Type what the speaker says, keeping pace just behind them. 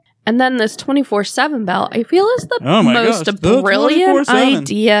And then this 24/7 belt, I feel is the Oh my most gosh, the brilliant 24/7.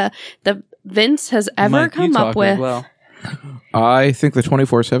 idea that Vince has ever Mike, you come talk up with. as well. I think the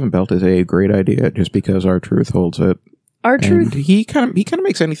 24/7 belt is a great idea just because R-Truth holds it. R-Truth. And he kind of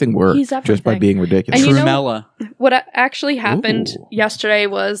makes anything work He's just by everything. being ridiculous. And you know- Trumella. What actually happened Ooh. yesterday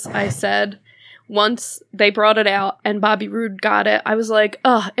was I said once they brought it out and Bobby Roode got it, I was like,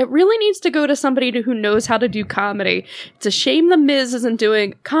 it really needs to go to somebody who knows how to do comedy. It's a shame The Miz isn't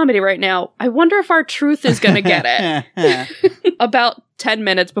doing comedy right now. I wonder if R-Truth is going to get it. About 10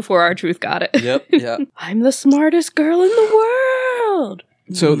 minutes before R-Truth got it. Yep. I'm the smartest girl in the world.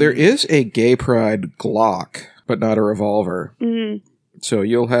 So there is a gay pride Glock, but not a revolver. Mm, So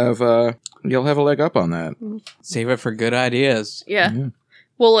you'll have a leg up on that. Save it for good ideas. yeah. Yeah.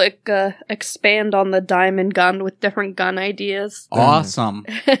 We'll expand on the diamond gun with different gun ideas. Awesome.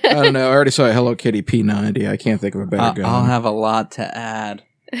 I don't know. I already saw a Hello Kitty P90. I can't think of a better gun. I'll have a lot to add.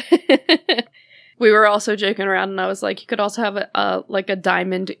 We were also joking around, and I was like, you could also have a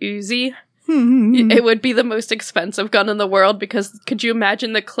diamond Uzi. It would be the most expensive gun in the world because could you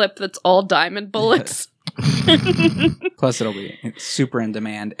imagine the clip that's all diamond bullets? Plus, it'll be super in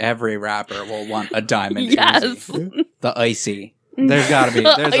demand. Every rapper will want a diamond Yes. Uzi. The icy. There's gotta be.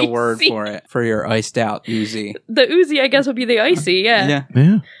 There's a word Icy. for it. For your iced out Uzi. The Uzi, I guess, would be the icy, yeah.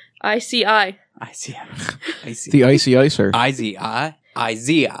 Yeah. ICI. Icy. Icy. The Icy Icer. IZI.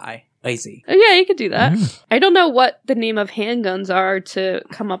 IZI. Icy. Oh, yeah, you could do that. Yeah. I don't know what the name of handguns are to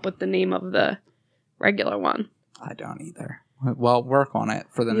come up with the name of the regular one. I don't either. Well, work on it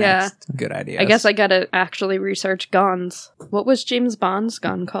for the Yeah. next good idea. I guess I gotta actually research guns. What was James Bond's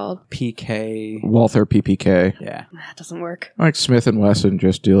gun called? PK. Walther PPK. Yeah. That doesn't work. Like Smith and Wesson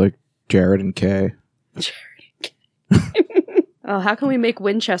just do like Jared and Kay. Oh, how can we make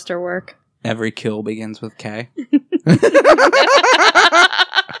Winchester work? Every kill begins with K.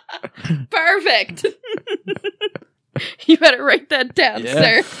 Perfect. You better write that down,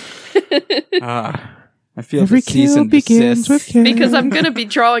 Yeah. sir. I feel Every the cease kill and begins desist. with K. Because I'm going to be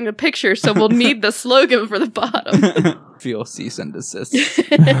drawing a picture, so we'll need the slogan for the bottom. Feel cease and desist.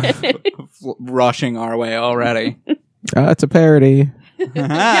 Rushing our way already. It's a parody.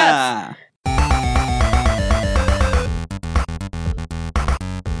 Ah.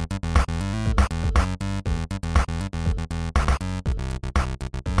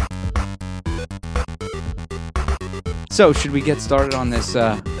 So, should we get started on this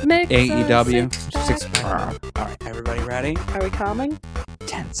Mix AEW? a six-pack. All right, everybody ready? Are we calming?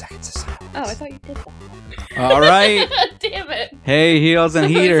 10 seconds of silence. Oh, I thought you did that. All right. Damn it. Hey, heels and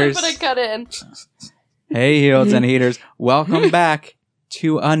heaters. But I cut in. Hey, heels and heaters. Welcome back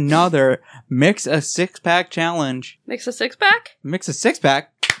to another Mix a Six-Pack Challenge. Mix a six-pack? Mix a Six-Pack.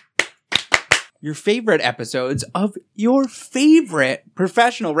 Your favorite episodes of your favorite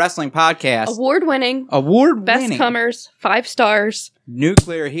professional wrestling podcast. Award-winning. Award-winning. Best comers. 5 stars.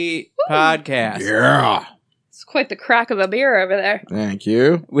 Nuclear Heat podcast. Yeah. It's quite the crack of a beer over there. Thank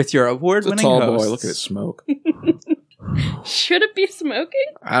you. With your It's a award-winning tall hosts. boy. Look at it smoke. Should it be smoking?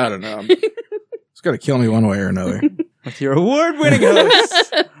 I don't know. It's going to kill me one way or another. With your award-winning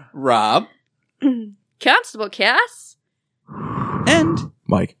hosts, Rob Constable Cass. and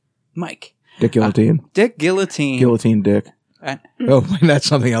Mike. Mike. Dick Guillotine. Dick Guillotine. Guillotine Dick. And- Oh, that's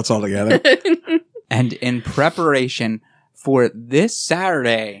something else altogether. And in preparation for this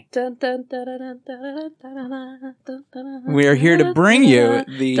Saturday, we are here to bring you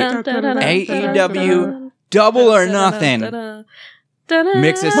the AEW Double or Nothing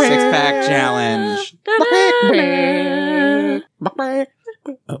Mix a Six-Pack Challenge.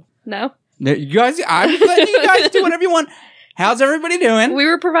 No. You guys, I'm letting you guys do whatever you want. How's everybody doing? We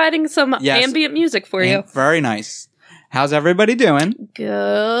were providing some Yes. ambient music for you. Very nice. How's everybody doing?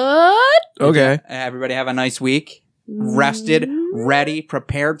 Good. Okay. Everybody have a nice week? Rested, ready,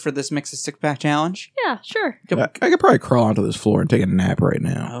 prepared for this Mix a Six-Pack Challenge? Yeah, sure. I could probably crawl onto this floor and take a nap right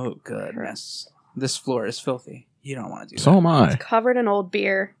now. Oh, goodness. This floor is filthy. You don't want to do that. So am I. Covered in old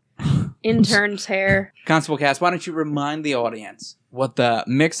beer. Intern's hair. Constable Cass, why don't you remind the audience what the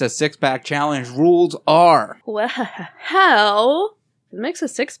Mix a Six-Pack Challenge rules are? Well, the Mix a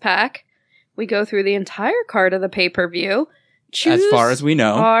Six-Pack. We go through the entire card of the pay-per-view. Choose As far as we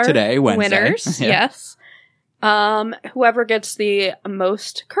know, our today, Wednesday. winners. Yeah. Yes. Whoever gets the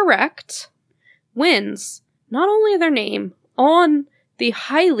most correct wins not only their name on the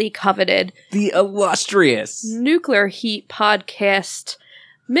highly coveted The illustrious. Nuclear Heat Podcast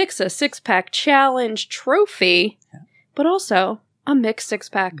Mix a Six-Pack Challenge trophy, but also a mixed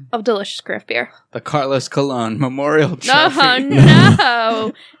six-pack of delicious craft beer. The Carlos Colon Memorial No, Trophy.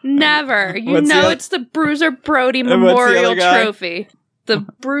 no, never. You What's the know other- it's the Bruiser Brody what's the Memorial other guy? Trophy. the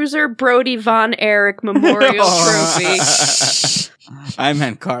Bruiser Brody Von Erich Memorial Trophy. I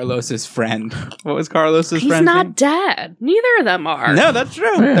meant Carlos's friend. What was Carlos's He's friend? not dead. Neither of them are. No, that's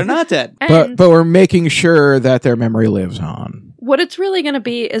true. Yeah. They're not dead. And But we're making sure that their memory lives on. what it's really going to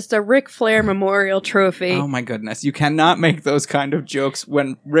be is the Ric Flair Memorial Trophy. Oh my goodness. You cannot make those kind of jokes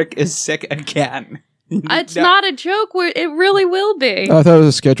when Rick is sick again. It's No. not a joke. It really will be. I thought it was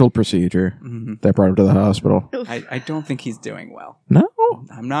a scheduled procedure Mhm. that brought him to the hospital. I don't think he's doing well. No?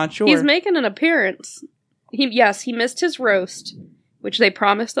 I'm not sure. He's making an appearance. He missed his roast, which they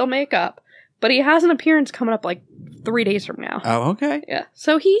promised they'll make up. But he has an appearance coming up like 3 days from now. Oh, okay. Yeah.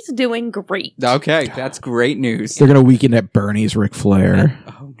 So he's doing great. Okay, that's great news. They're going to weekend at Bernie's Ric Flair.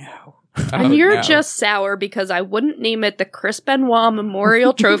 Oh no. And Oh, you're no. just sour because I wouldn't name it the Chris Benoit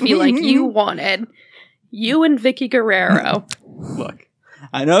Memorial Trophy like you wanted. You and Vicky Guerrero. Look.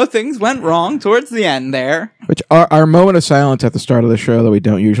 I know things went wrong towards the end there. Which our moment of silence at the start of the show that we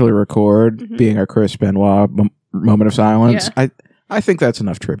don't usually record, Mhm. being our Chris Benoit moment of silence, Yeah. I think that's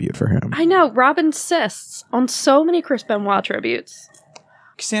enough tribute for him. I know, Rob insists on so many Chris Benoit tributes.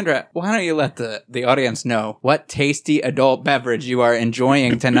 Cassandra, why don't you let the audience know what tasty adult beverage you are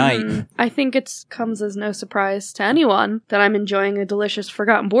enjoying tonight? I think it comes as no surprise to anyone that I'm enjoying a delicious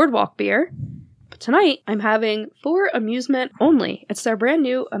Forgotten Boardwalk beer. But tonight, I'm having For Amusement Only. It's their brand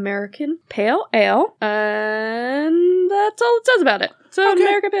new American Pale Ale, and that's all it says about it. So, Okay.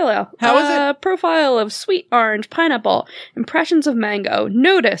 American Pale Ale. How is it? Profile of sweet orange, pineapple, impressions of mango.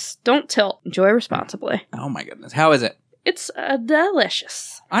 Notice, don't tilt. Enjoy responsibly. Oh my goodness. How is it? It's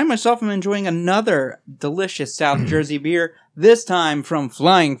delicious. I myself am enjoying another delicious South Jersey beer, this time from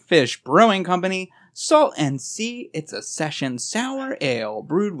Flying Fish Brewing Company, Salt and Sea. It's a session sour ale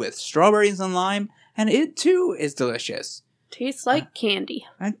brewed with strawberries and lime, and it too is delicious. Tastes like candy.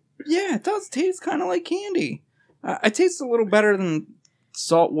 Yeah, it does taste kind of like candy. It tastes a little better than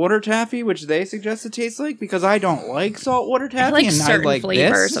saltwater taffy, which they suggest it tastes like, because I don't like saltwater taffy, like and certain I like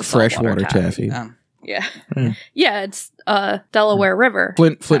flavors this. of Freshwater saltwater taffy. Yeah. Mm. Yeah, it's Delaware River.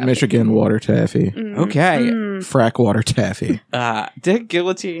 Flint, taffy. Michigan water taffy. Mm. Okay. Mm. Frack water taffy. Dick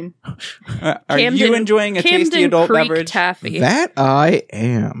Guillotine, are Camden- you enjoying a tasty Camden adult Creek beverage? taffy. That I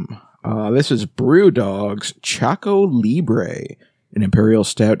am. This is Brewdog's Choco Libre, an imperial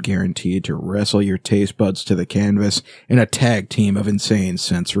stout guaranteed to wrestle your taste buds to the canvas in a tag team of insane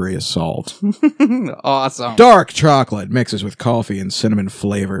sensory assault. Awesome. Dark chocolate mixes with coffee and cinnamon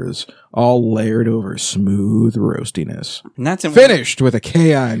flavors, all layered over smooth roastiness. And that's in Finished with a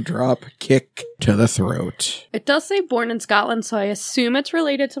K.I. drop kick to the throat. It does say born in Scotland, so I assume it's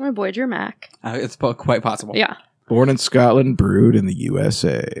related to my boy Drew Mac. It's quite possible. Yeah. Born in Scotland, brewed in the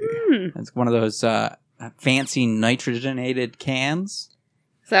USA. It's one of those fancy nitrogenated cans.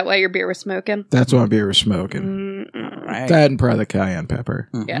 Is that why your beer was smoking? That's what beer was smoking. Mm-mm. Right. That and probably the cayenne pepper.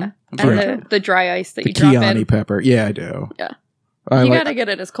 Mhm. Yeah. That's And right. the dry ice that The you drop Chianti in. pepper. Yeah, I do. Yeah. I You like, gotta get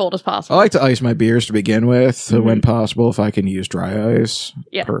it as cold as I possible. like to ice my beers to begin with, so Mhm. when possible, if I can use dry ice.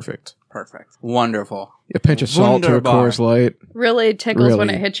 Yeah. Perfect. Perfect. Wonderful. A pinch of salt to a Wunderbar. Coors Light. Really tickles when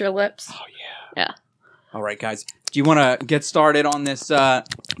Really. it hits your lips. Oh, All right, guys. Do you want to get started on this? Talking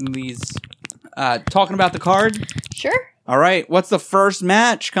about the card. Sure. All right. What's the first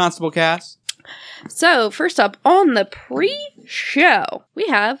match, Constable Cass? So, first up on the pre-show, we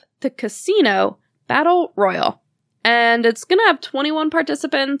have the Casino Battle Royal. And it's going to have 21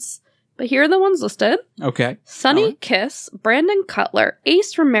 participants, but here are the ones listed. Okay. Sonny Alright. Kiss, Brandon Cutler,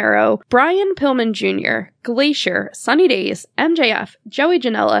 Ace Romero, Brian Pillman Jr., Glacier, Sunny Days, MJF, Joey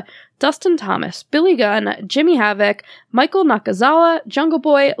Janela, Dustin Thomas, Billy Gunn, Jimmy Havoc, Michael Nakazawa, Jungle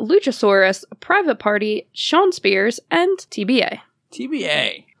Boy, Luchasaurus, Private Party, Sean Spears, and TBA.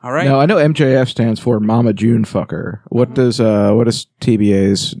 TBA. All right. Now, I know MJF stands for Mama June Fucker. What does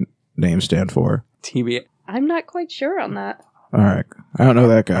TBA's name stand for? TBA. I'm not quite sure on that. All right. I don't know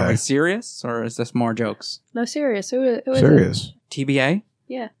that Are guy. we serious, or is this more jokes? No, serious. Who is it? Serious. TBA.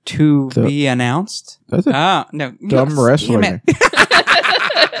 Yeah. To The- be announced. That's a Ah, no. dumb Yes, wrestling. damn it.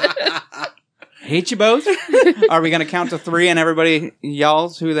 Hate you both. Are we going to count to 3 and everybody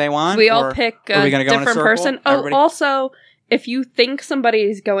yells who they want? We all or pick are a we gonna go in a different circle? person. Oh, Everybody- also, if you think somebody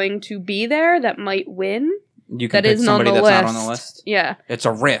is going to be there that might win, You can that pick isn't on somebody the that's list. not on the list. Yeah. It's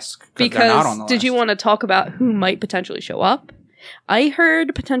a risk because they're not on the Because did you list. want to talk about who might potentially show up? I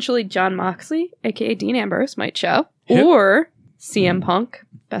heard potentially John Moxley, aka Dean Ambrose, might show, Who? or CM Punk,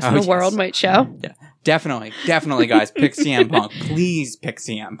 best in Oh, the world, yes. might show. Definitely, guys, pick CM Punk. Please pick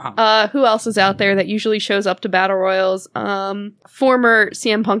CM Punk. Who else is out there that usually shows up to battle royals? Former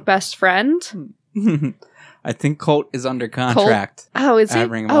CM Punk best friend. I think Colt is under contract. Oh, is he? At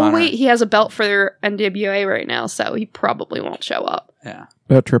Ring of Oh, Honor. wait, he has a belt for NWA right now, so he probably won't show up. Yeah.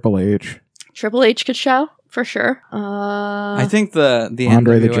 About Triple H. Triple H could show for sure. I think the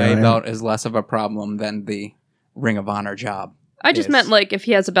Andre the NWA Giant. belt is less of a problem than the Ring of Honor job. I just is. meant like if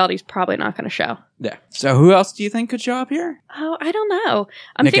he has a belt, he's probably not going to show. Yeah. So who else do you think could show up here? Oh, I don't know.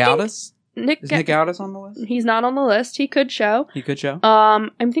 I'm Nick thinking Aldis? Nick. Is Nick Aldis on the list? He's not on the list. He could show. He could show. I'm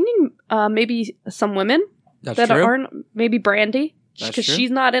thinking maybe some women That's that true. aren't. Maybe Brandy, That's because true.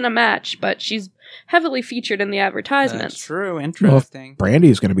 she's not in a match, but she's heavily featured in the advertisements. That's true. Interesting.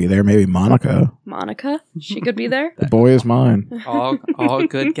 Brandy's going to be there. Maybe Monica. Monica, she could be there. The boy is mine. all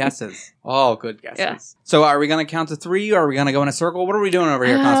good guesses. All good guesses. Yeah. So are we going to count to 3 or are we going to go in a circle? What are we doing over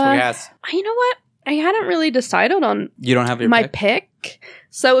here, Constable Gas? You know what? I hadn't really decided on You don't have your my pick? pick.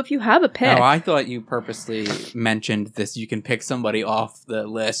 So if you have a pick, Oh, I thought you purposely mentioned this. You can pick somebody off the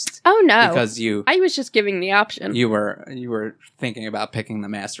list oh no, because I was just giving the option. you were thinking about picking the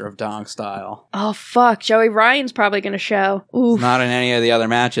Master of Dong style. Oh fuck, Joey Ryan's probably going to show. Oof. Not in any of the other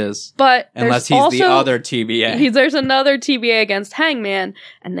matches, But unless there's he's the also- other TBA. There's another TBA against Hangman,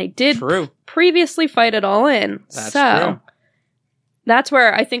 and they did True. previously fight it all in. That's so true. that's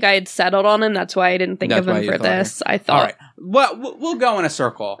where I think I had settled on him. That's why I didn't think That's of why him you for thought this. I thought, All right. Well, we'll go in a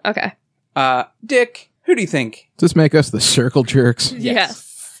circle. okay, Dick, who do you think? Does this make us the circle jerks? yes.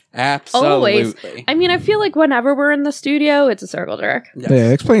 Absolutely. I mean, I feel like whenever we're in the studio, it's a circle jerk. Yes. Yeah,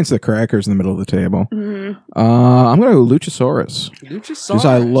 it explains the crackers in the middle of the table. Mhm. I'm going to go Luchasaurus. Luchasaurus. Because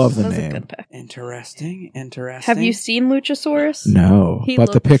I love the That's a name. good pick. Interesting. Have you seen Luchasaurus? No, He but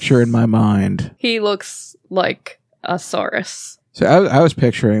the looks- picture in my mind. He looks like a saurus. So I was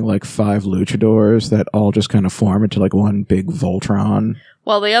picturing like 5 luchadors that all just kind of form into like one big Voltron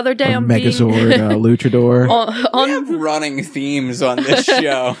Well, the other day or I'm Megazord luchador. We have running themes on this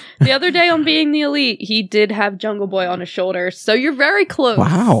show. the other day on Being the Elite, he did have Jungle Boy on his shoulders, so you're very close.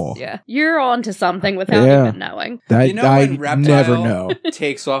 Wow. Yeah, you're on to something without Yeah. even knowing. I You know when I Reptile never know.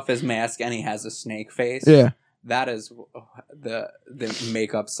 takes off his mask and he has a snake face? Yeah. That is the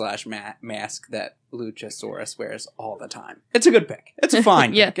makeup / mask that Luchasaurus wears all the time. It's a good pick. It's a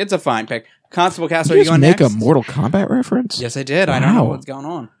fine Yeah. pick. It's a fine pick. Constable Cass, Did are you you just going make next? a Mortal Kombat reference? Yes, I did. I don't know Wow. what's going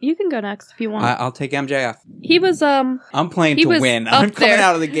on. You can go next if you want. I'll take MJF. He was I'm playing He to was win. up I'm coming there.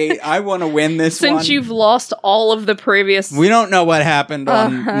 out of the gate. I want to win this since one. you've lost all of the previous. We don't know what happened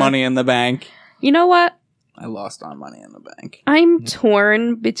on Uh-huh. Money in the Bank. You know what? I lost on Money in the Bank. I'm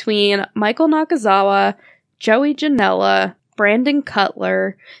torn between Michael Nakazawa, Joey Janela, Brandon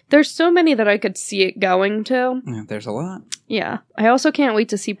Cutler. There's so many that I could see it going to. Yeah, there's a lot. Yeah. I also can't wait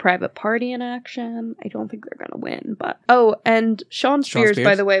to see Private Party in action. I don't think they're going to win, but... Oh, and Sean Spears, by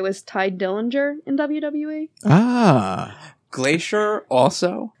Spears? the way, was Ty Dillinger in WWE. Ah. Glacier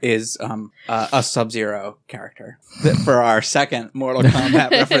also is a Sub-Zero character for our second Mortal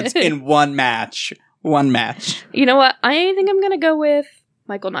Kombat reference in one match. One match. You know what? I think I'm going to go with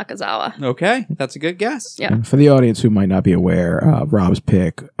Michael Nakazawa. Okay, that's a good guess. Yeah. And for the audience who might not be aware, Rob's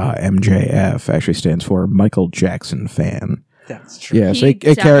pick, MJF, actually stands for Michael Jackson Fan. That's true. Yes, He a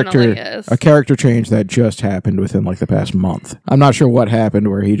definitely character is. a character change that just happened within like the past month. I'm not sure what happened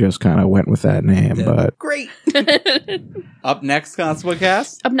where he just kind of went with that name, Yeah. but Great. Up next, Constable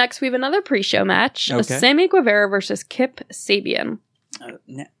Cass. Up next, we have another pre-show match. Okay. Sammy Guevara versus Kip Sabian.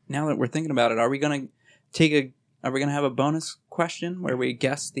 Now that we're thinking about it, are we gonna have a bonus question where we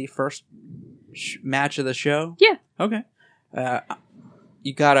guess the first match of the show? Yeah. Okay.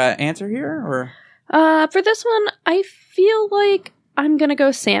 You got an answer here, or For this one, I feel like I'm going to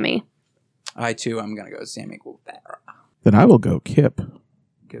go Sammy. I too am gonna go Sammy Guevara. then I will go Kip.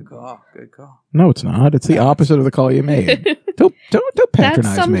 Good call. Good call. No, it's not. It's the opposite of the call you made. don't That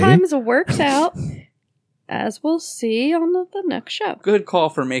patronize me. sometimes works out, as we'll see on the next show. Good call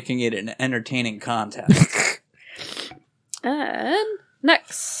for making it an entertaining contest. And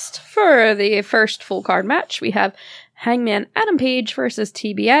next, for the first full card match, we have Hangman Adam Page versus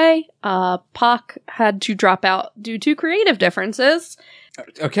TBA. Pac had to drop out due to creative differences.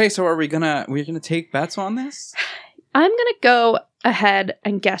 Okay, so we're gonna take bets on this? I'm gonna go ahead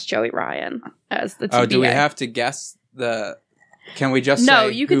and guess Joey Ryan as the TBA. Oh, do we have to guess the? Can we just No,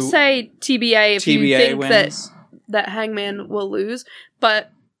 say you could who say TBA if you TBA think wins? that Hangman will lose,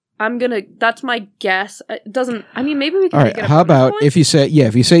 but I'm gonna. That's my guess. It doesn't. I mean, maybe we can All make right. it a How bonus about point? if you say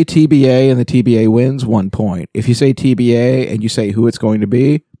TBA and the TBA wins, 1 point. If you say TBA and you say who it's going to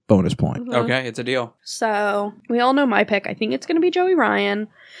be, bonus point. Mhm. Okay, it's a deal. So we all know my pick. I think it's gonna be Joey Ryan.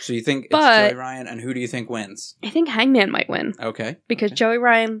 So you think But- it's Joey Ryan, and who do you think wins? I think Hangman might win Okay, because Joey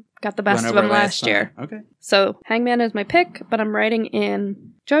Ryan got the best Went of over him last year. time. Okay, So Hangman is my pick, but I'm writing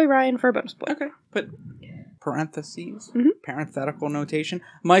in Joey Ryan for a bonus point. okay. Put parentheses, Mhm. parenthetical notation.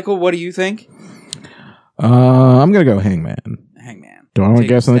 Michael, what do you think? I'm going to go Hangman. Hangman. Don't want to Take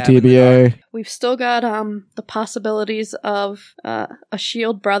guess on the stab in the TBA. We've still got the possibilities of a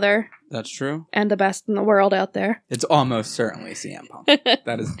Shield brother That's true. and the best in the world out there. It's almost certainly CM Punk.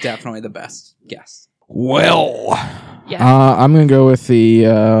 That is definitely the best guess. Well, Yeah. I'm gonna go with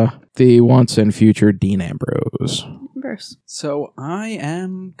the once and future Dean Ambrose. Bruce. So I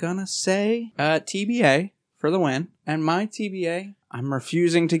am gonna say TBA for the win. And my TBA, I'm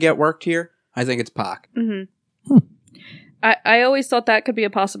refusing to get worked here. I think it's Pac. Mm-hmm. I always thought that could be a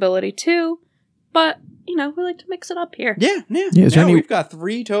possibility too, but we like to mix it up here. Yeah. is there any- We've got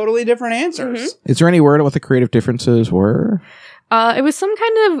 3 totally different answers. Is there any word on what the creative differences were? It was some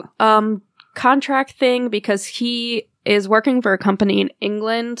kind of contract thing because he is working for a company in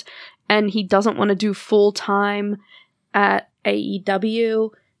England and he doesn't want to do full time at AEW,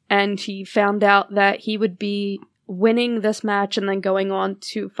 and he found out that he would be winning this match and then going on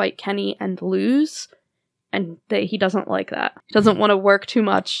to fight Kenny and lose, and that he doesn't like that. He doesn't want to work too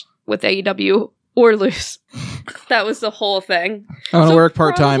much with AEW or lose. That was the whole thing. I want to So work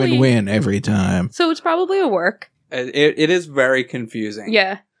part-time probably- and win every time. So it's probably a work. It is very confusing.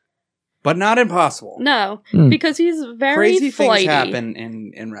 Yeah. But not impossible. No, Hmm. because he's very Crazy flighty. things happen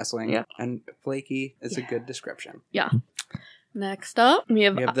in wrestling. Yeah. And flaky is a Yeah. good description. Next up, we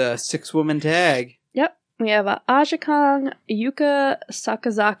have We have the 6-woman tag. We have Aja Kong, Yuka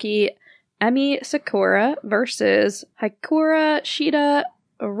Sakazaki, Emi Sakura versus Hikura Shida,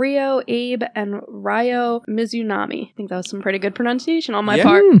 Ryo Abe, and Ryo Mizunami. I think that was some pretty good pronunciation on my Yeah.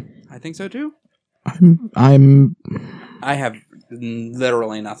 part. I think so too. I'm I have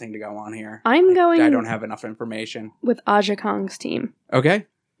literally nothing to go on here. I'm going I don't have enough information. with Aja Kong's team. Okay.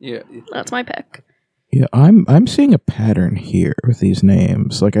 Yeah. That's my pick. Yeah, I'm seeing a pattern here with these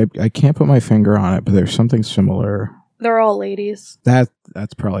names. Like I can't put my finger on it, but there's something similar. They're all ladies. That's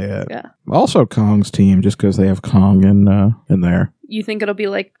probably it. Yeah. Also Kong's team, just because they have Kong in there. You think it'll be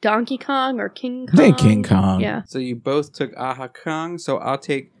like Donkey Kong or King Kong? I think King Kong. Yeah. So you both took Aha Kong, so I'll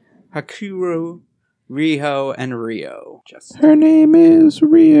take Hakuru, Riho, and Rio. Just Her name is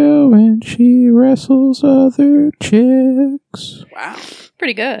Rio, and she wrestles other chicks. wow.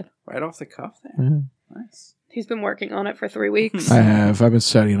 Pretty good. Right off the cuff there. Yeah. Nice. He's been working on it for 3 weeks. I have. I've been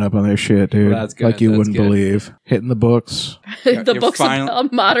studying up on their shit, dude. Well, that's good, Like you that's wouldn't good. believe. Hitting the books. The You're book's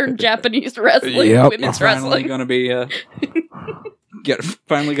about modern Japanese wrestling, Yep. women's Finally wrestling. gonna be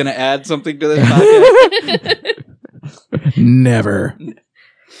finally gonna add something to this podcast. Never.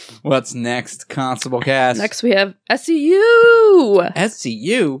 What's next? Constable Cast. Next, we have SCU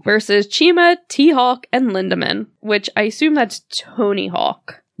SCU. versus Chima, T-Hawk, and Lindemann, which I assume that's Tony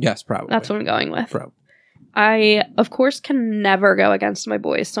Hawk. Yes, probably. That's what I'm going with. Probably. I, of course, can never go against my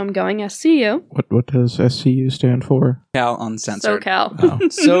boys, so I'm going SCU. What does SCU stand for? Cal Uncensored. SoCal. Oh.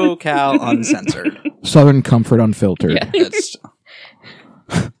 SoCal Uncensored. Southern Comfort Unfiltered. Yeah. That's...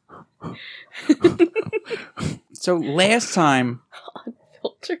 So last time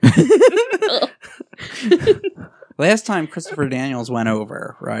Christopher Daniels went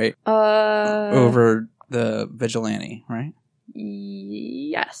over, right? Over the Vigilante, right?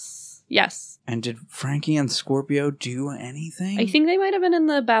 Yes. And did Frankie and Scorpio do anything? I think they might have been in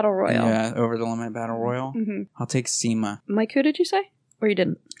the Battle Royal. Yeah, over the limit battle royal. Mm-hmm. I'll take SEMA. Mike, who did you say? Or you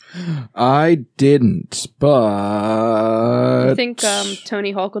didn't? I didn't, but I think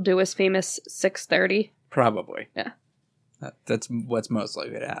Tony Hawk will do his famous 630. Probably. Yeah. That's what's most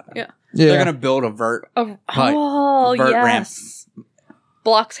likely to happen. Yeah. They're gonna build a vert. Pipe. Oh, Vert yes.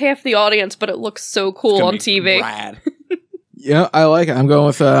 Blocks half the audience, but it looks so cool on TV. Rad. Yeah, I like it. I'm going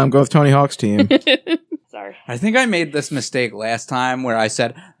with Tony Hawk's team. Sorry. I think I made this mistake last time where I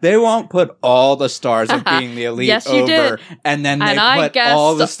said they won't put all the stars of being the elite Yes, you over, did. and then they And I put guessed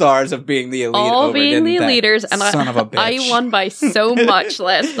all the stars of being the elite All over. being the didn't they? leaders, and Son of a bitch. I won by so much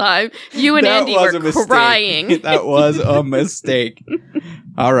last time. You and That Andy was a were mistake. crying. That was a mistake.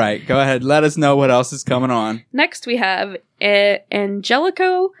 All right, go ahead. Let us know what else is coming on. Next, we have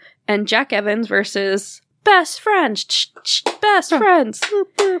Angelico and Jack Evans versus Best Friends. Best Friends.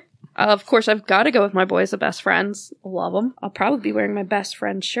 Of course, I've got to go with my boys, the Best Friends. Love them. I'll probably be wearing my best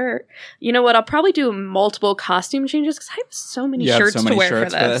friend shirt. You know what? I'll probably do multiple costume changes because I have so many You have shirts so many to wear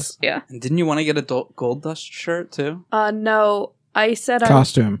shirts for for this. Yeah. And didn't you want to get a Gold Dust shirt too? No. I said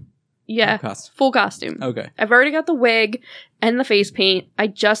Costume. yeah, Costume. full costume. Okay. I've already got the wig and the face paint. I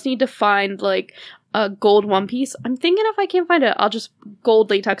just need to find like a gold one piece. I'm thinking if I can't find it, I'll just gold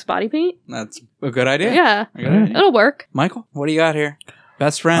latex body paint. That's a good idea. Yeah, A good idea. it'll work. Michael, what do you got here?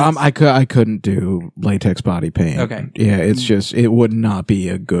 Best friends? I couldn't do latex body paint. Okay. Yeah, it's just it would not be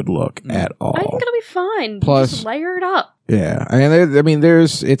a good look at all. I think it'll be fine. Plus- just layer it up. Yeah,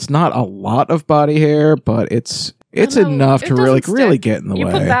 it's not a lot of body hair, but it's It's I know, enough it to really doesn't really stick. get in the You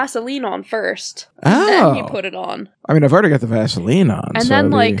way. put Vaseline on first. Oh. Then you put it on. I mean, I've already got the Vaseline on. And so then,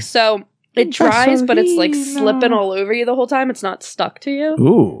 the- so it dries, but it's like Vaseline. slipping all over you the whole time. It's not stuck to you.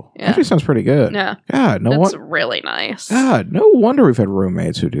 Ooh, Yeah. actually sounds pretty good. Yeah. God, no It's one. really nice. God, no wonder we've had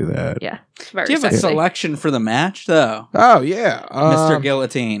roommates who do that. Yeah. It's very Do you have a sexy. selection for the match, though? Oh yeah, Mr.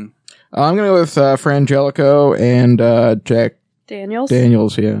 Guillotine. I'm gonna go with Frangelico and Jack Daniels?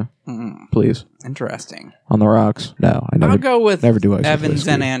 Daniels. Yeah, Mm, please interesting. on the rocks. No, I I'll never. go with never do ice with Evans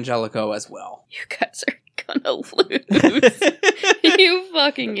whiskey. and Angelico as well. You guys are gonna lose. You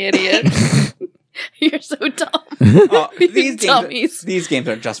fucking idiot. You're so dumb. Oh, You dummies. These games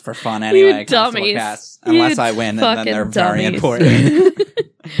are just for fun anyway. You Constable dummies. Cast. Unless You I win, and then fucking they're very dummies. important.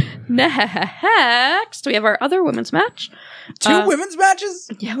 Next, we have our other women's match. Two women's matches?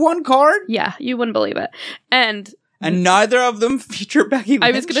 yeah. One card? Yeah, you wouldn't believe it. And And neither of them feature Becky Lynch?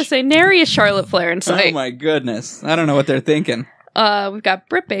 I was going to say nary is Charlotte Flair in Oh sight. my goodness. I don't know what they're thinking. We've got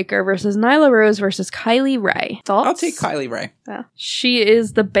Britt Baker versus Nyla Rose versus Kylie Ray. Thoughts? I'll take Kylie Ray. Yeah. She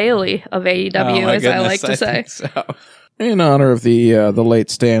is the Bailey of AEW, Oh my as I goodness, like to say. think so. In honor of the late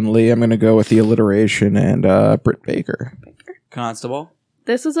Stan Lee, I'm going to go with the alliteration and Britt Baker. Constable.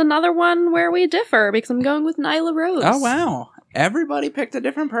 This is another one where we differ because I'm going with Nyla Rose. Oh, wow. Everybody picked a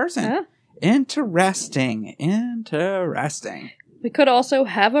different person. Yeah. Interesting. We could also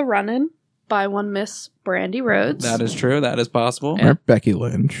have a run-in by one Miss Brandy Rhodes. That is true. That is possible. Or Becky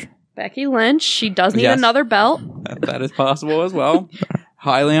Lynch. Becky Lynch. She does need Yes. another belt. That is possible as well.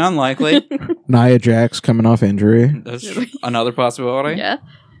 Highly unlikely. Nia Jax coming off injury. That's another possibility. Yeah.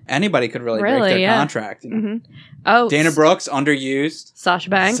 Anybody could really break Really, their yeah. contract. You know? hmm Oh, Dana Brooks, underused. Sasha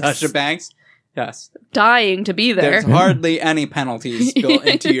Banks. Sasha Banks. Yes. Dying to be there. There's hardly any penalties built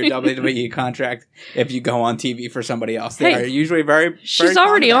into your WWE contract if you go on TV for somebody else. They Hey, are usually very She's very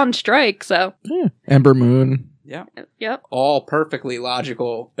already fond of on strike, so. Yeah. Ember Moon. that. Yeah. Yep. All perfectly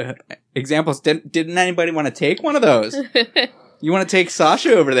logical examples. Didn't anybody want to take one of those? You want to take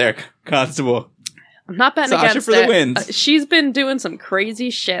Sasha over there, Constable? I'm not betting Sasha against for the it. wins. She's been doing some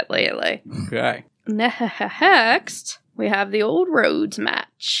crazy shit lately. Okay. Next, we have the old Rhodes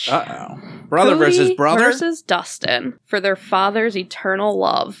match. Uh-oh. Brother Cody versus brother? versus Dustin for their father's eternal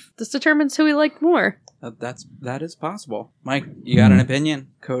love. This determines who we like more. That is possible. Mike, you got an opinion?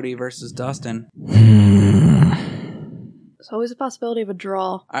 Cody versus Dustin. There's always a possibility of a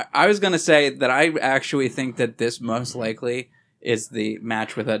draw. I was going to say that I actually think that this most likely is the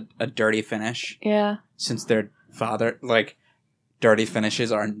match with a dirty finish. Yeah. Since their father, dirty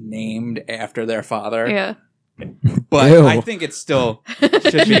finishes are named after their father. Yeah. But Ew. I think it still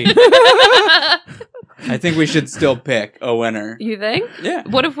should be. I think we should still pick a winner. You think? Yeah.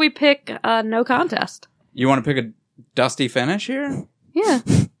 What if we pick no contest? You want to pick a dusty finish here? Yeah.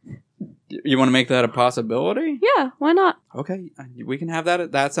 You want to make that a possibility? Yeah, why not? Okay, we can have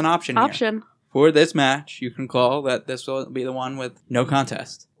that. That's an option here. Option. For this match, you can call that this will be the one with no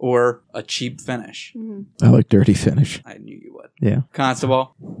contest or a cheap finish. Mhm. I like dirty finish. I knew you would. Yeah.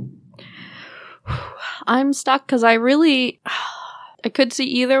 Constable. I'm stuck because I could see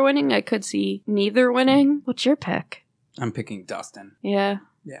either winning. I could see neither winning. What's your pick? I'm picking Dustin. Yeah.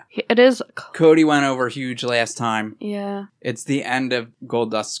 Yeah. It is. Cody went over huge last time. Yeah. It's the end of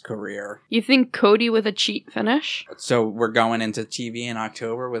Goldust's career. You think Cody with a cheat finish? So we're going into TV in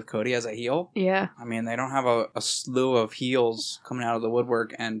October with Cody as a heel? Yeah. I mean, they don't have a slew of heels coming out of the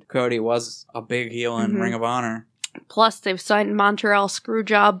woodwork, and Cody was a big heel in Mhm. Ring of Honor. Plus, they've signed Montreal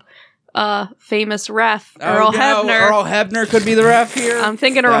Screwjob, famous ref, Earl no, Hebner. Earl Hebner could be the ref here. I'm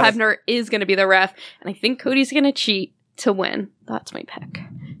thinking Earl That is- Hebner is going to be the ref, and I think Cody's going to cheat to win. That's my pick.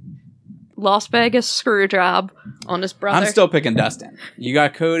 Las Vegas Screwjob on his brother. I'm still picking Dustin. You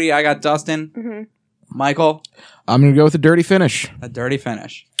got Cody, I got Dustin. Mhm. Michael, I'm going to go with a dirty finish. a dirty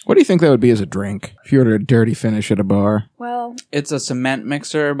finish. What do you think that would be as a drink? If you ordered a dirty finish at a bar? Well, It's a cement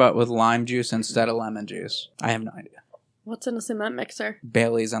mixer, but with lime juice instead of lemon juice. I have no idea. what's in a cement mixer?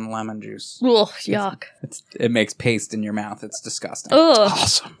 Bailey's and lemon juice. Ugh, yuck. It makes paste in your mouth. It's disgusting. Ugh.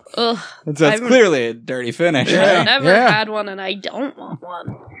 Awesome. Ugh. That's I've- clearly a dirty finish. I've never yeah. had one, and I don't want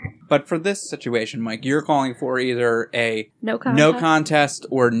one. But for this situation, Mike, you're calling for either a No contest. no contest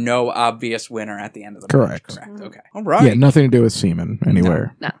or no obvious winner at the end of the Correct. match. Correct. Mhm. Okay. All right. Yeah, nothing to do with semen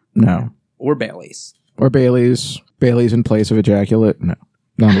anywhere. No. Or Bailey's. Or Bailey's. Bailey's in place of ejaculate? No.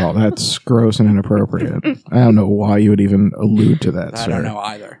 Not at all. That's gross and inappropriate. I don't know why you would even allude to that, I sir. don't know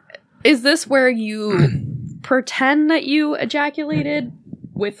either. Is this where you pretend that you ejaculated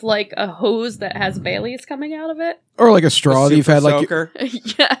with like a hose that has Bailey's coming out of it? Or like a straw that you've Super had, like, soaker.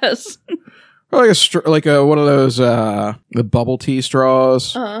 Yes. Or like a one of those the bubble tea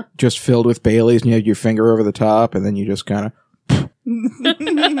straws, just filled with Baileys, and you have your finger over the top, and then you just kind of.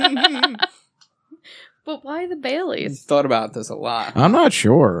 But why the Baileys? Thought about this a lot. I'm not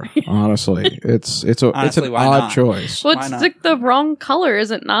sure, honestly. It's Honestly, an why odd not? choice. Well, Why it's not? like the wrong color,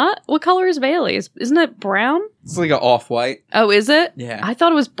 is it not? What color is Baileys? Isn't it brown? It's like an off-white. Oh, is it? Yeah. I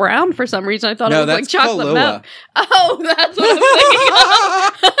thought it was brown for some reason. I thought No, it was like that's chocolate Kahlua. milk. Oh, that's what I'm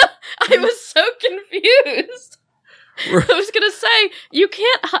thinking of. I was so confused. I was gonna say you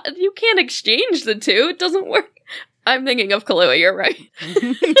can't exchange the two. It doesn't work. I'm thinking of Kahlua. You're right.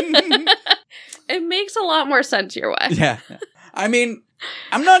 It makes a lot more sense your way. Yeah. I mean,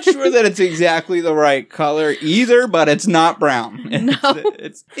 I'm not sure that it's exactly the right color either, but it's not brown. No.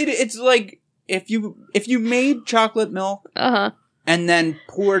 It's like if you made chocolate milk and then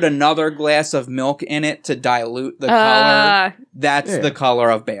poured another glass of milk in it to dilute the color, that's the color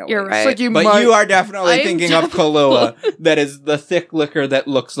of Bailey's. You're right. It's like you are definitely I'm thinking of Kahlua, that is the thick liquor that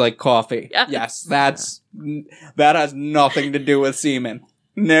looks like coffee. Yes. Yes, that has nothing to do with semen.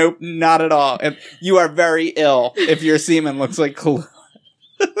 Nope, not at all. You are very ill if your semen looks like Kahlua.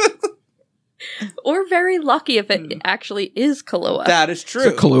 Or very lucky if it actually is Kahlua. That is true.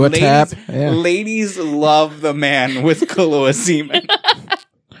 It's a Kahlua tap. Yeah. Ladies love the man with Kahlua semen.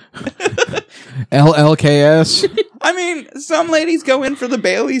 LLKS. I mean, some ladies go in for the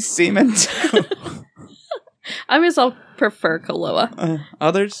Bailey's semen too. I myself prefer Kahlua.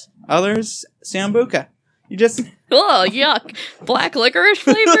 Others, Sambuca. You just Oh, yuck. Black licorice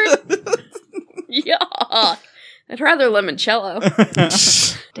flavored? Yuck. I'd rather limoncello.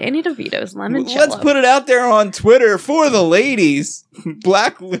 Danny DeVito's limoncello. let's put it out there on Twitter for the ladies.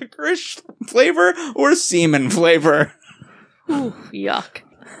 Black licorice flavor or semen flavor? Ooh, yuck.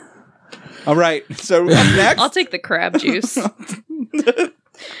 All right, so next. I'll take the crab juice.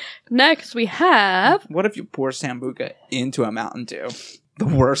 Next, we have... What if you pour Sambuca into a Mountain Dew? The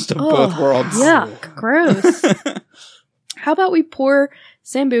worst of both worlds. Yuck. Gross. How about we pour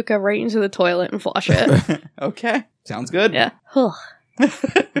Sambuca right into the toilet and flush it? Okay, sounds good. Yeah.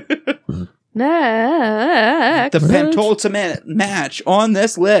 Next. The penultimate match on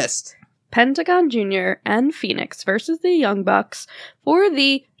this list. Pentagon Jr. and Phoenix versus the Young Bucks for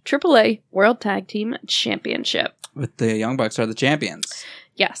the AAA World Tag Team Championship. With the Young Bucks are the champions.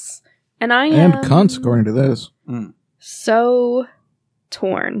 Yes. And I And am cunts, according to this. so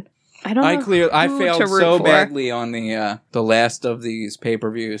torn. I don't know I who failed to root so for. badly on the last of these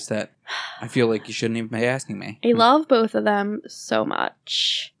pay-per-views that I feel like you shouldn't even be asking me. I love both of them so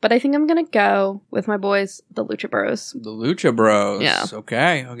much. But I think I'm going to go with my boys, the Lucha Bros. The Lucha Bros. Yeah.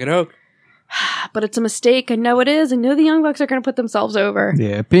 Okay, okey-doke. But it's a mistake. I know it is. I know the Young Bucks are going to put themselves over.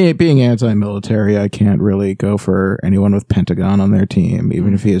 Yeah, being anti-military, I can't really go for anyone with Pentagon on their team,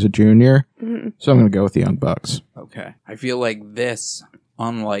 even if he is a junior. Mhm. So I'm going to go with the Young Bucks. Okay. I feel like this,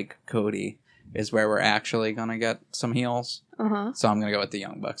 unlike Cody, is where we're actually going to get some heels. Uh-huh. So I'm going to go with the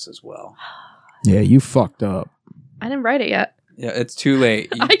Young Bucks as well. Yeah, you fucked up. I didn't write it yet. Yeah, it's too late.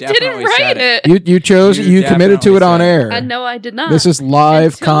 You I didn't write said it. You chose, You you committed to it on definitely air. I know I did not. This is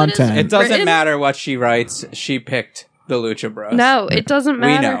live Until it is content. It doesn't written- matter what she writes. She picked the Lucha Bros. No, it doesn't We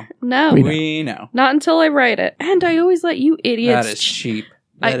matter. No. We know. Not until I write it. And I always let you idiots... That is cheap.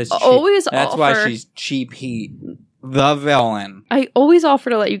 I That is cheap. always That's offer... why she's Cheap Heat. The villain. I always offer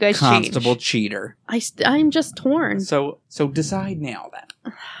to let you guys Constable change. cheater. I'm just torn. So decide now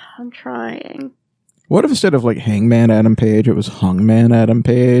then. I'm trying. What if instead of like Hangman Adam Page, it was Hungman Adam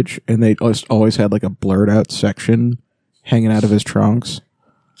Page, and they just always had like a blurred out section hanging out of his trunks?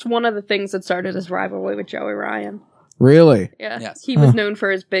 It's one of the things that started his rivalry with Joey Ryan. Really? Yeah. Yes. He was known for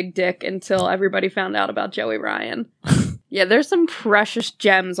his big dick until everybody found out about Joey Ryan. Yeah, there's some precious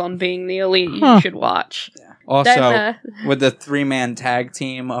gems on Being the Elite you should watch. Also, Then, with the 3-man tag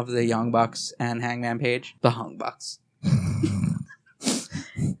team of the Young Bucks and Hangman Page, the Hung Bucks.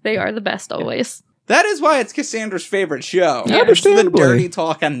 they are the best always. That is why it's Cassandra's favorite show. Yeah. It's the Understandably. dirty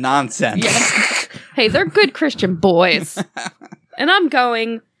talk and nonsense. Hey, they're good Christian boys. And I've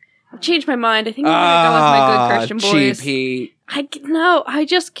changed my mind. I think I'm going to go with my good Christian boys. Cheap Heat. I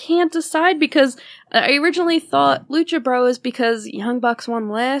just can't decide because I originally thought Lucha Bros because Young Bucks won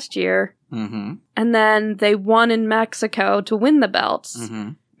last year. Mm-hmm. And then they won in Mexico to win the belts.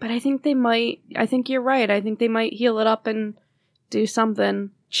 Mm-hmm. But I think you're right. I think they might heal it up and do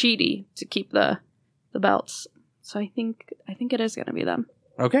something cheaty to keep the belts. So I think it is going to be them.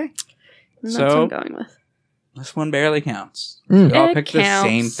 Okay. And So- that's what I'm going with. This one barely counts. Mm. We all It picked the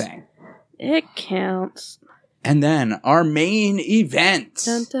same counts. thing. It counts. And then our main event.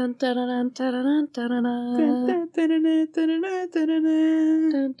 Dun, dun, dun, dun, dun, dun, dun,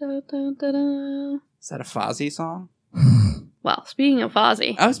 dun, dun, dun. Is that a Fozzy song? Well, speaking of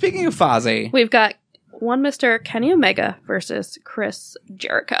Fozzy, I was speaking of Fozzy. we've got one Mr. Kenny Omega versus Chris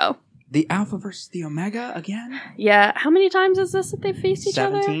Jericho. The Alpha versus the Omega again? Yeah, how many times is this that they've faced each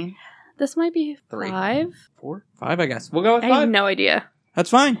other? 17? This might be 3. 5. 4? 5, I guess. We'll go with I 5. have no idea. That's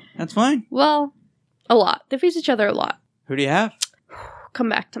fine. That's fine. Well, a lot. They face each other a lot. Who do you have? Come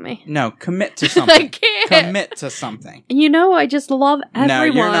back to me. No, commit to I something. can't. Commit to something. You know, I just love everyone. No,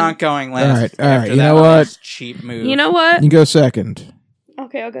 you're not going last. All right, after you that know what? last cheap move. You know what? You go second.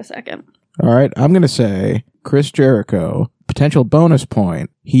 Okay, I'll go second. All right, I'm going to say Chris Jericho, potential bonus point.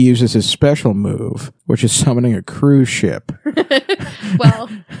 He uses his special move, which is summoning a cruise ship. Well,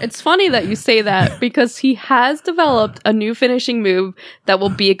 it's funny that you say that because he has developed a new finishing move that will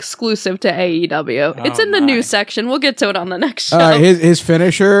be exclusive to AEW. It's Oh in the my. news section. We'll get to it on the next show. All right, his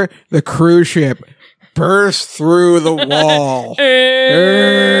finisher, the cruise ship, burst through the wall.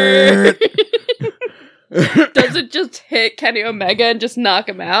 Does it just hit Kenny Omega and just knock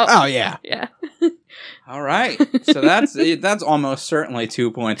him out? Oh, yeah. Yeah. All right. So that's almost certainly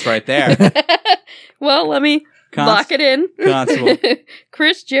 2 points right there. Well, let me lock it in. Constable.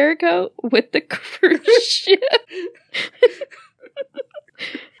 Chris Jericho with the cruise ship.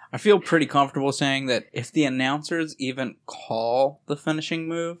 I feel pretty comfortable saying that if the announcers even call the finishing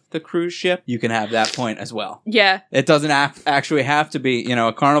move the cruise ship, you can have that point as well. Yeah. It doesn't actually have to be,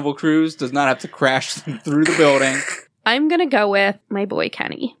 a Carnival cruise does not have to crash through the building. I'm going to go with my boy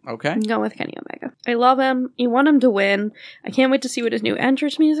Kenny. Okay. I'm going with Kenny Omega. I love him. You want him to win. I can't wait to see what his new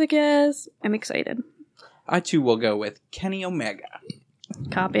entrance music is. I'm excited. I too will go with Kenny Omega.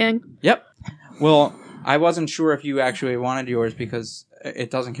 Copying. Yep. Well, I wasn't sure if you actually wanted yours because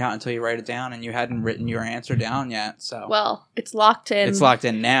it doesn't count until you write it down, and you hadn't written your answer down yet. So Well, it's locked in. it's locked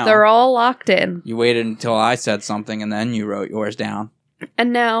in now. They're all locked in. You waited until I said something, and then you wrote yours down.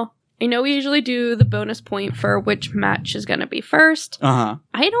 And now, I know we usually do the bonus point for which match is going to be first. Uh-huh.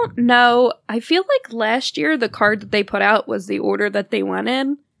 I don't know. I feel like last year the card that they put out was the order that they went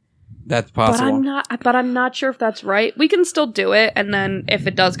in. That's possible. But I'm not sure if that's right. We can still do it, and then if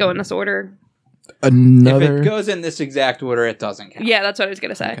it does go in this order, If Another it goes in this exact order, it doesn't count. yeah, that's what I was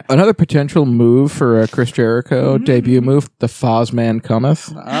gonna say. Okay. another potential move for Chris Jericho, debut move, the Fozman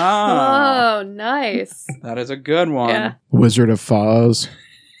cometh. Oh, Oh, nice. that is a good one. Yeah. Wizard of Foz.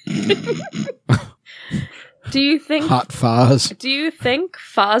 Do you think Hot Foz.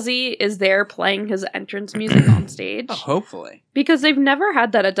 Fozzy is there playing his entrance music on stage? Oh, hopefully. Because they've never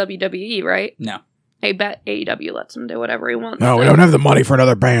had that at WWE, right? No. I bet AEW lets him do whatever he wants. No, we don't have the money for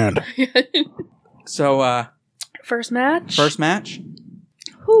another band. So, First match? first match.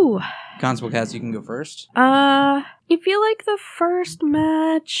 Whew. Constable Cats, you can go first. I feel like the first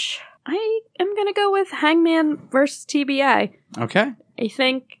match, I am going to go with Hangman versus TBA. Okay. I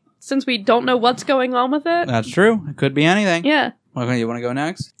think since we don't know what's going on with it. That's true. It could be anything. Yeah. Okay, you want to go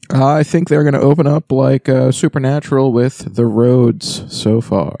next? I think they're going to open up like Supernatural with the Rhodes so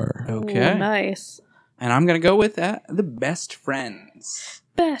far. Okay. Ooh, nice. And I'm going to go with that. The Best Friends.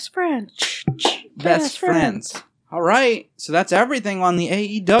 Best friends. Best Friends. All right. So that's everything on the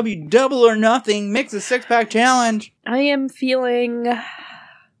AEW Double or Nothing Mix a Six-Pack Challenge. I am feeling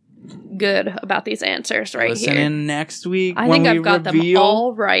good about these answers right Listen here. in next week I when think we I've got them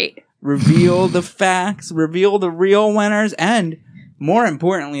all right. reveal the facts, reveal the real winners, and more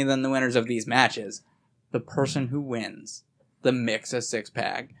importantly than the winners of these matches, the person who wins the Mix a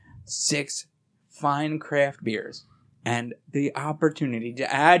Six-Pack. 6 fine craft beers. And the opportunity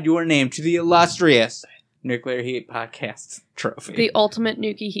to add your name to the illustrious Nuclear Heat Podcast trophy. The ultimate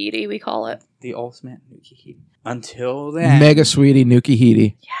Nuki Heedy, we call it. The ultimate Nuki Heat. Until then. Mega Sweetie Nuki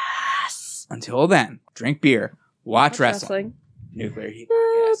Heedy. Yes. Until then, drink beer, watch wrestling. Wrestling. Nuclear Heat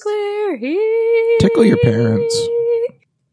Podcast. Nuclear Heat. Tickle your parents.